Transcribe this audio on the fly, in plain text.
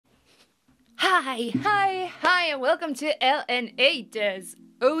Hi, and welcome to LNA Does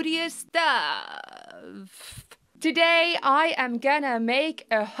Audio Stuff. Today I am gonna make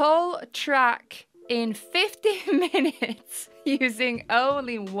a whole track in 50 minutes using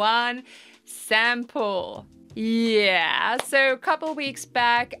only one sample. Yeah, so a couple weeks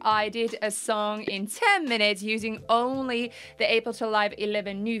back I did a song in 10 minutes using only the Ableton Live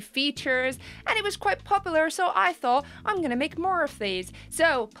 11 new features, and it was quite popular, so I thought I'm gonna make more of these.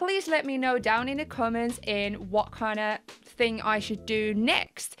 So please let me know down in the comments in what kind of thing I should do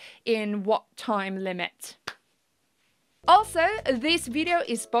next, in what time limit. Also, this video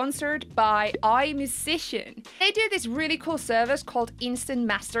is sponsored by iMusician. They do this really cool service called instant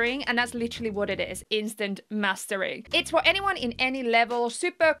mastering, and that's literally what it is, instant mastering. It's for anyone in any level,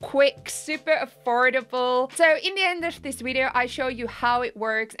 super quick, super affordable. So in the end of this video, I show you how it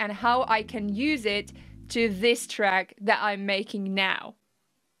works and how I can use it to this track that I'm making now.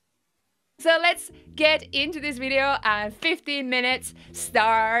 So let's get into this video, and 15 minutes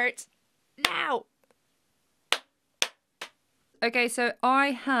start now. Okay, so I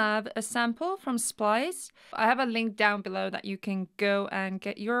have a sample from Splice. I have a link down below that you can go and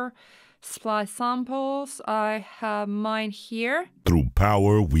get your Splice samples. I have mine here. Through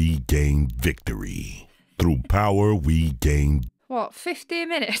power we gain victory. Through power we gain... What, 50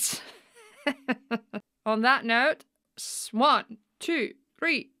 minutes? On that note, 1, 2,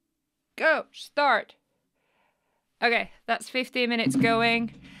 3, go, start. Okay, that's 15 minutes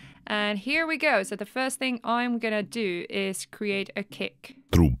going. And here we go. So the first thing I'm gonna do is create a kick.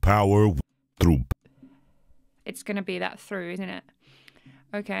 Through power, through... It's gonna be that through, isn't it?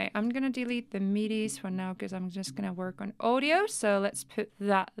 Okay, I'm gonna delete the MIDIs for now because I'm just gonna work on audio. So let's put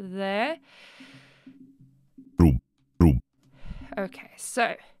that there. Through. Okay,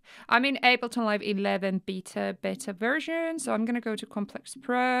 so I'm in Ableton Live 11 beta version. So I'm gonna go to Complex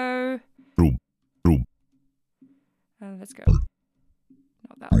Pro. Through. Let's go.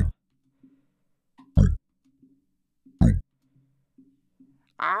 Not that one.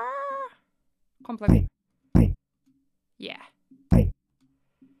 Complex. Yeah.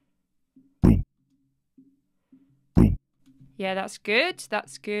 Yeah, that's good.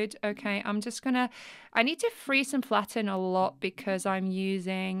 That's good. Okay, I'm just gonna... I need to freeze and flatten a lot because I'm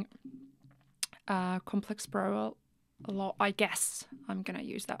using Complex Pro a lot. I guess I'm gonna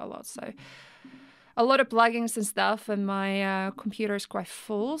use that a lot. So a lot of plugins and stuff, and my computer is quite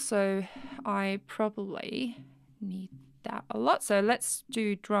full, so I probably need that a lot. So let's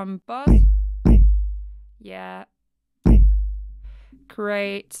do drum bass. Yeah.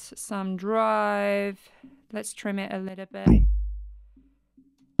 Create some drive. Let's trim it a little bit.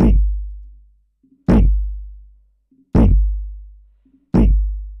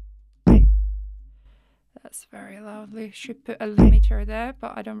 That's very lovely. Should put a limiter there,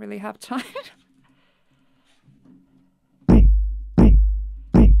 but I don't really have time.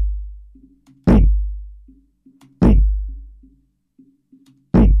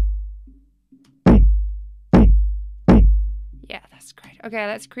 Yeah, that's great. Okay,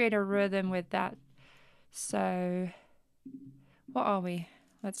 let's create a rhythm with that. So, what are we?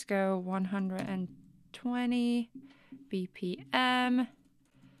 Let's go 120 BPM.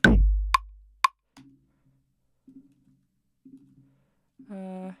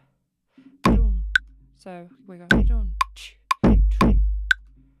 So we go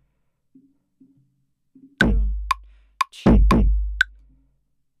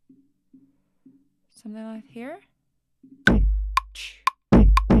something like here.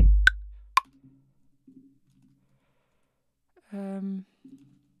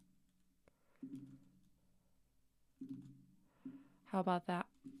 How about that?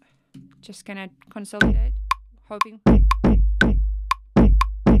 Just gonna consolidate, hoping.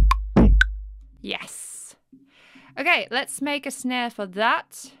 Yes. Okay, let's make a snare for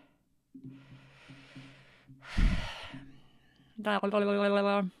that.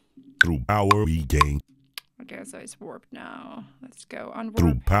 Through power we gain... Okay, so it's warped now. Let's go unwarp.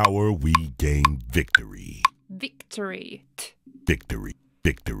 Through power we gain victory. Victory. Victory.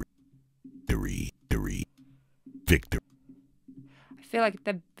 Victory. Victory. Victory. Victory. I feel like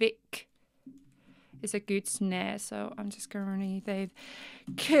the Vic is a good snare, so I'm just going to need a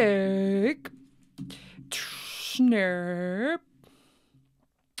kick, snare,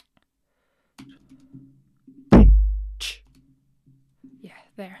 yeah,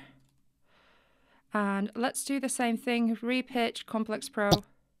 there. And let's do the same thing, repitch, Complex Pro.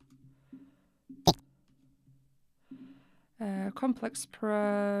 Complex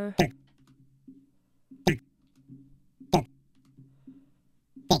Pro.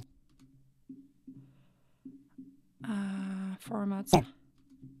 Formats.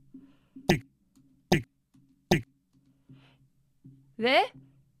 there.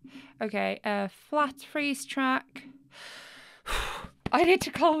 Okay, a flat freeze track. I need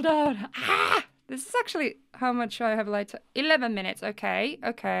to calm down. Ah! This is actually how much I have later. 11 minutes. Okay,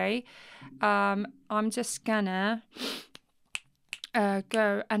 okay. I'm just gonna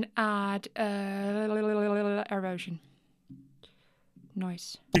go and add erosion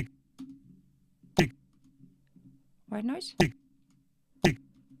noise. White noise?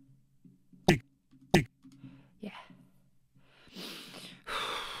 Yeah.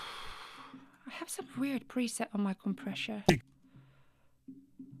 I have some weird preset on my compressor.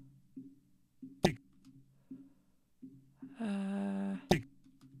 I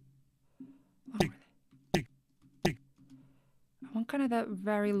want kind of that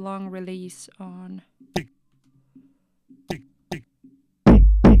very long release on.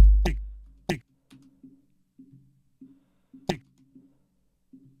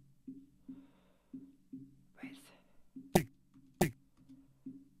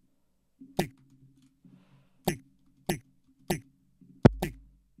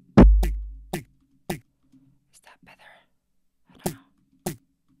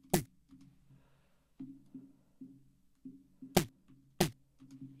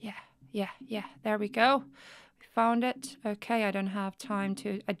 Yeah, there we go. We found it. Okay, I don't have time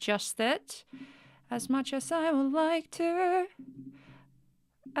to adjust it as much as I would like to.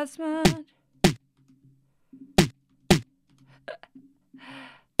 As much.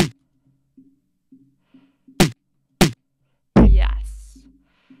 Yes.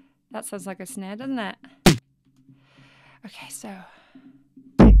 That sounds like a snare, doesn't it? Okay, so.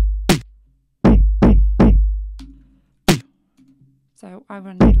 So I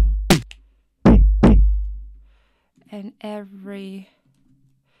want to do. And every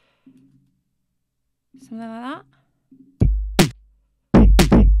something like that.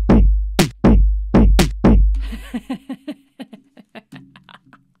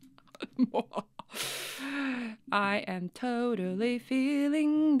 I am totally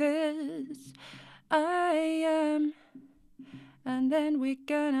feeling this. I am. And then we're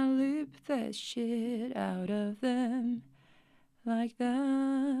gonna loop the shit out of them like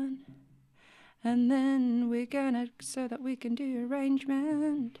that. And then we're gonna, so that we can do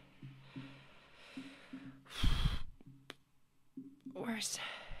arrangement. Where's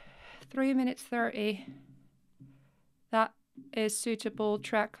 3 minutes 30? That is suitable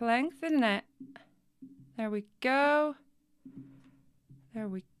track length, isn't it? There we go. There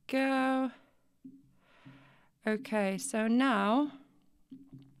we go. Okay, so now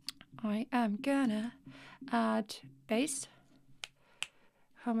I am gonna add bass.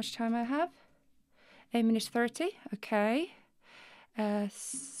 How much time I have? 8 minutes 30, okay.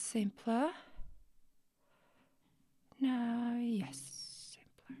 Simpler. No, yes,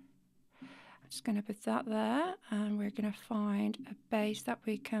 simpler. I'm just going to put that there, and we're going to find a bass that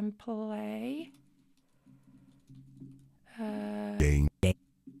we can play. Ding, ding,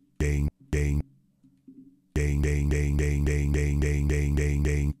 ding, ding, ding, ding, ding, ding, ding, ding, ding, ding, ding, ding,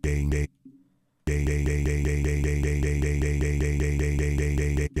 ding, ding.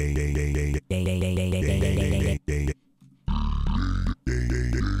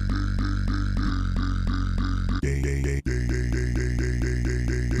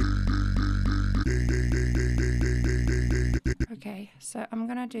 Okay, so I'm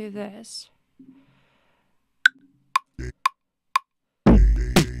gonna do this.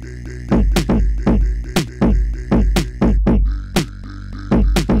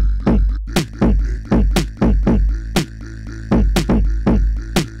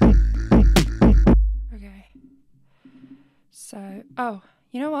 So, oh,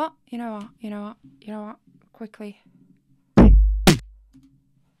 you know what? Quickly.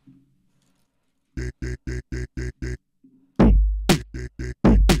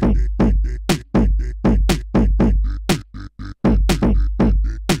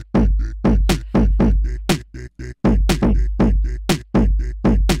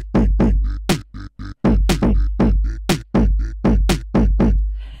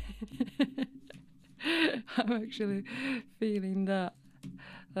 I'm actually feeling that.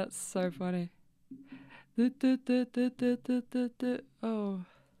 That's so funny. Oh,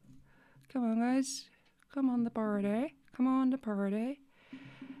 come on, guys. Come on the party. Come on the party.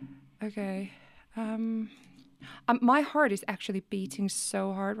 Okay. My heart is actually beating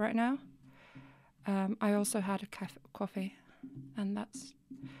so hard right now. I also had a coffee, and that's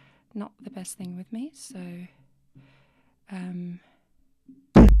not the best thing with me. So,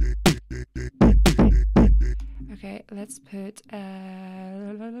 okay, let's put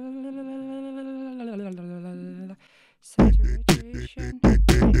saturation.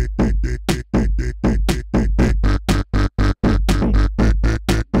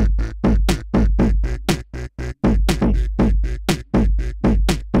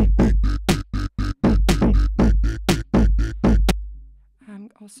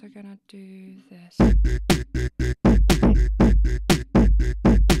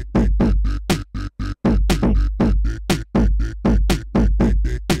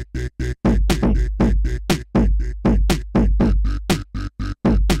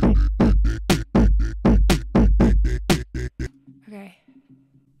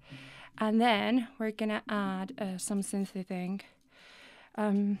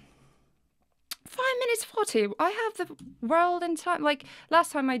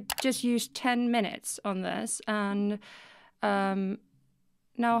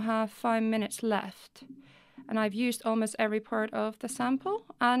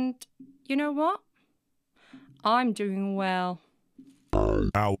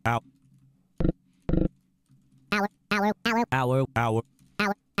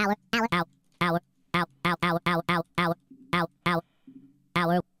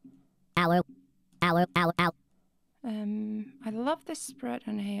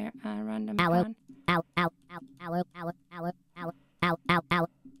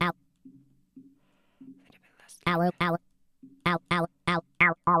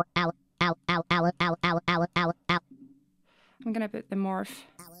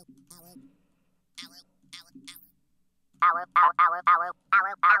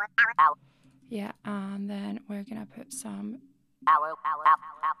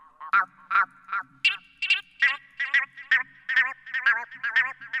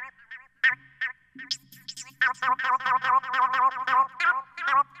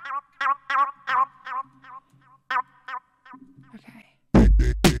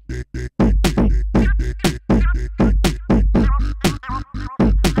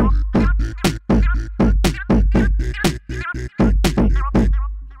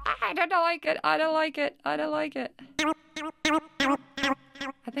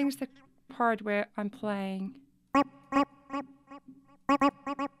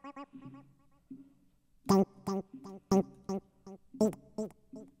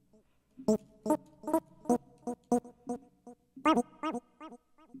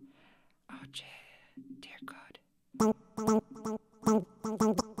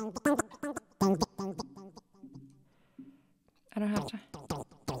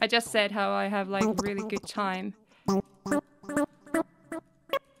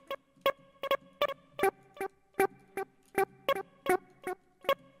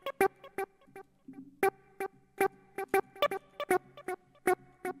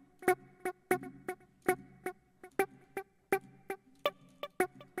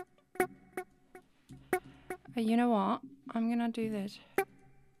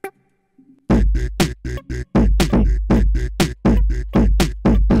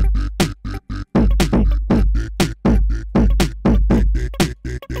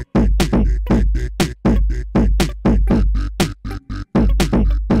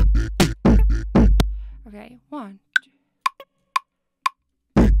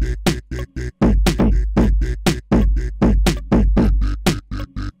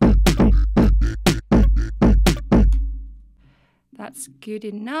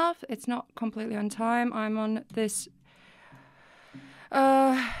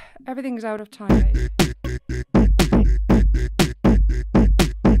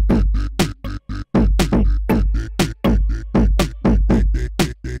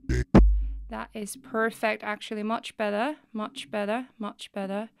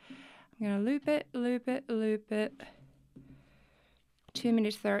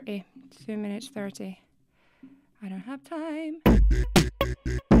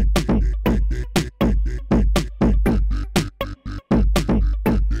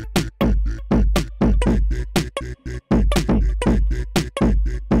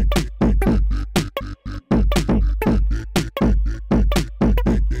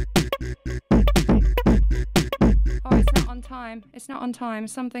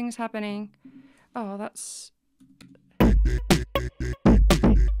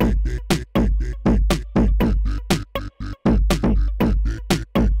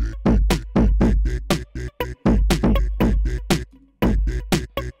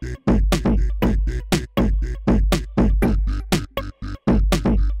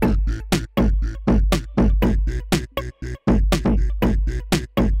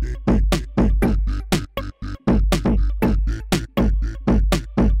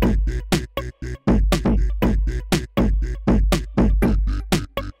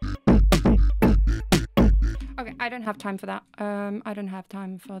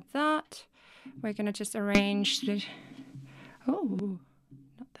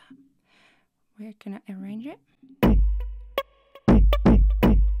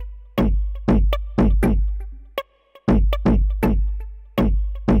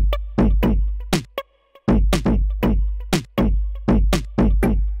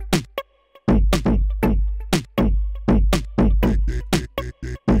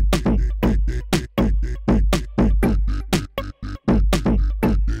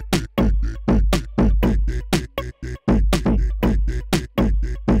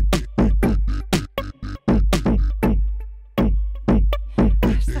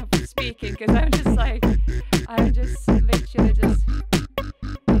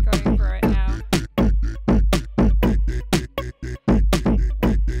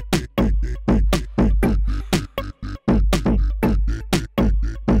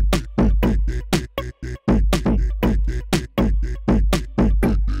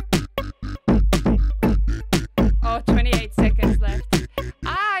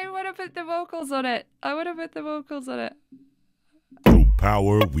 vocals on it. I want to put the vocals on it. Through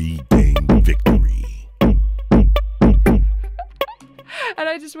power we gain victory. And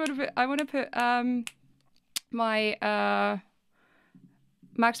I just want to put, my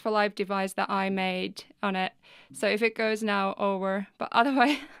Max for Live device that I made on it. So if it goes now over, but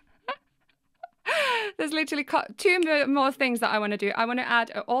otherwise, there's literally two more things that I want to do. I want to add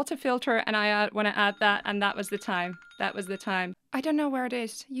an auto filter, and I want to add that, and that was the time. That was the time. I don't know where it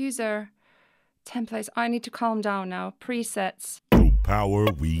is. User, templates. I need to calm down now. Presets. Through power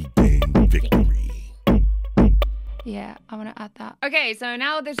we gain victory. Yeah, I want to add that. Okay, so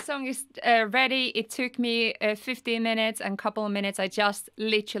now this song is ready. It took me 15 minutes and a couple of minutes. I just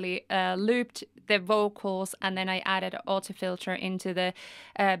literally looped the vocals, and then I added an auto filter into the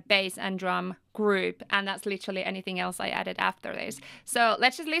bass and drum group. And that's literally anything else I added after this. So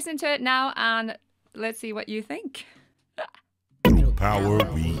let's just listen to it now, and let's see what you think. Through power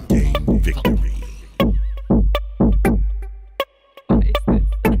we gain victory. What is this?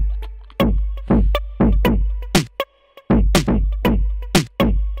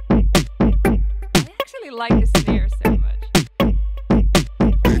 Like the snare so much.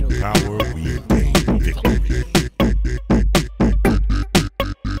 Through power we gain victory.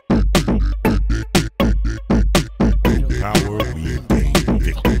 Through power we gain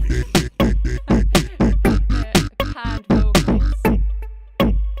victory. Hand vocals.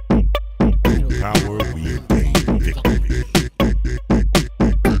 Through power we gain victory.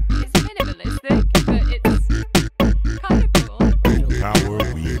 It's minimalistic, but it's kind of cool. Through power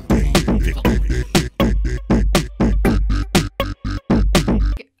we gain victory.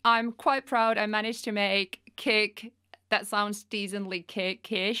 I'm quite proud I managed to make kick that sounds decently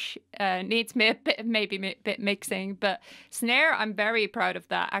kick-ish. Needs me maybe a bit mixing, but snare, I'm very proud of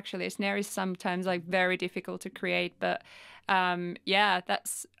that. Actually, snare is sometimes like very difficult to create, but yeah,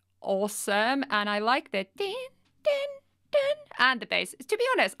 that's awesome. And I like the din, din, din, and the bass. To be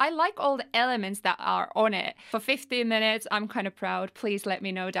honest, I like all the elements that are on it. For 15 minutes, I'm kind of proud. Please let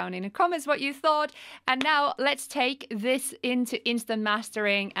me know down in the comments what you thought. And now let's take this into instant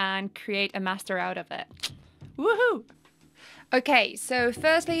mastering and create a master out of it. Woohoo! Okay, so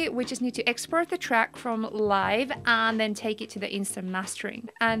firstly, we just need to export the track from live and then take it to the instant mastering.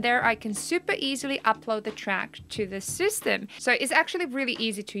 And there I can super easily upload the track to the system. So it's actually really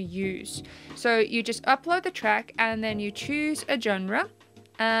easy to use. So you just upload the track and then you choose a genre.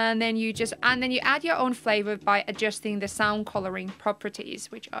 And then you add your own flavor by adjusting the sound coloring properties,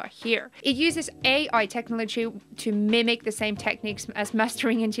 which are here. It uses AI technology to mimic the same techniques as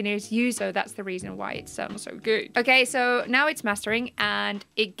mastering engineers use, so that's the reason why it sounds so good. Okay, so now it's mastering and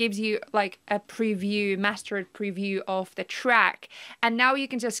it gives you like a preview, mastered preview of the track. And now you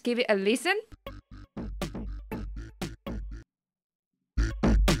can just give it a listen.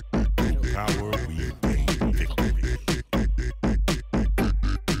 Power we gain victory.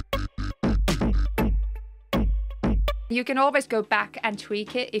 You can always go back and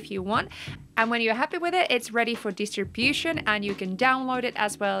tweak it if you want. And when you're happy with it, it's ready for distribution and you can download it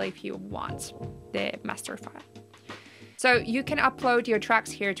as well if you want, the master file. So you can upload your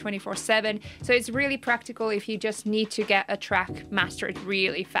tracks here 24/7. So it's really practical if you just need to get a track mastered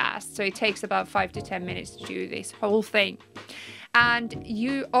really fast. So it takes about 5 to 10 minutes to do this whole thing. And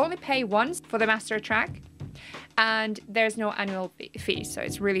you only pay once for the master track. And there's no annual fee, so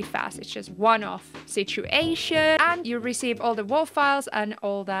it's really fast. It's just one-off situation, and you receive all the WAV files and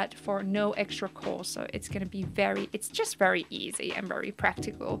all that for no extra cost. So it's gonna be it's just very easy and very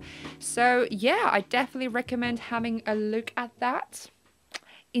practical. So yeah, I definitely recommend having a look at that.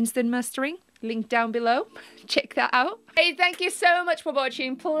 Instant mastering, link down below. Check that out. Hey, thank you so much for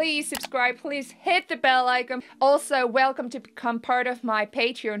watching. Please subscribe, please hit the bell icon. Also, welcome to become part of my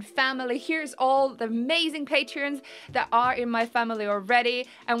Patreon family. Here's all the amazing Patreons that are in my family already.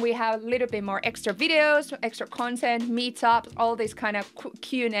 And we have a little bit more extra videos, extra content, meetups, all these kind of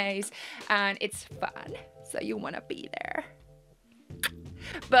Q&As. And it's fun, so you wanna be there.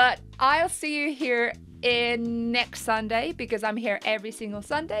 But I'll see you here in next Sunday because I'm here every single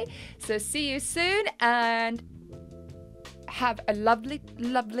Sunday. So see you soon and have a lovely,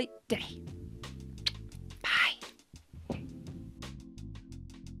 lovely day.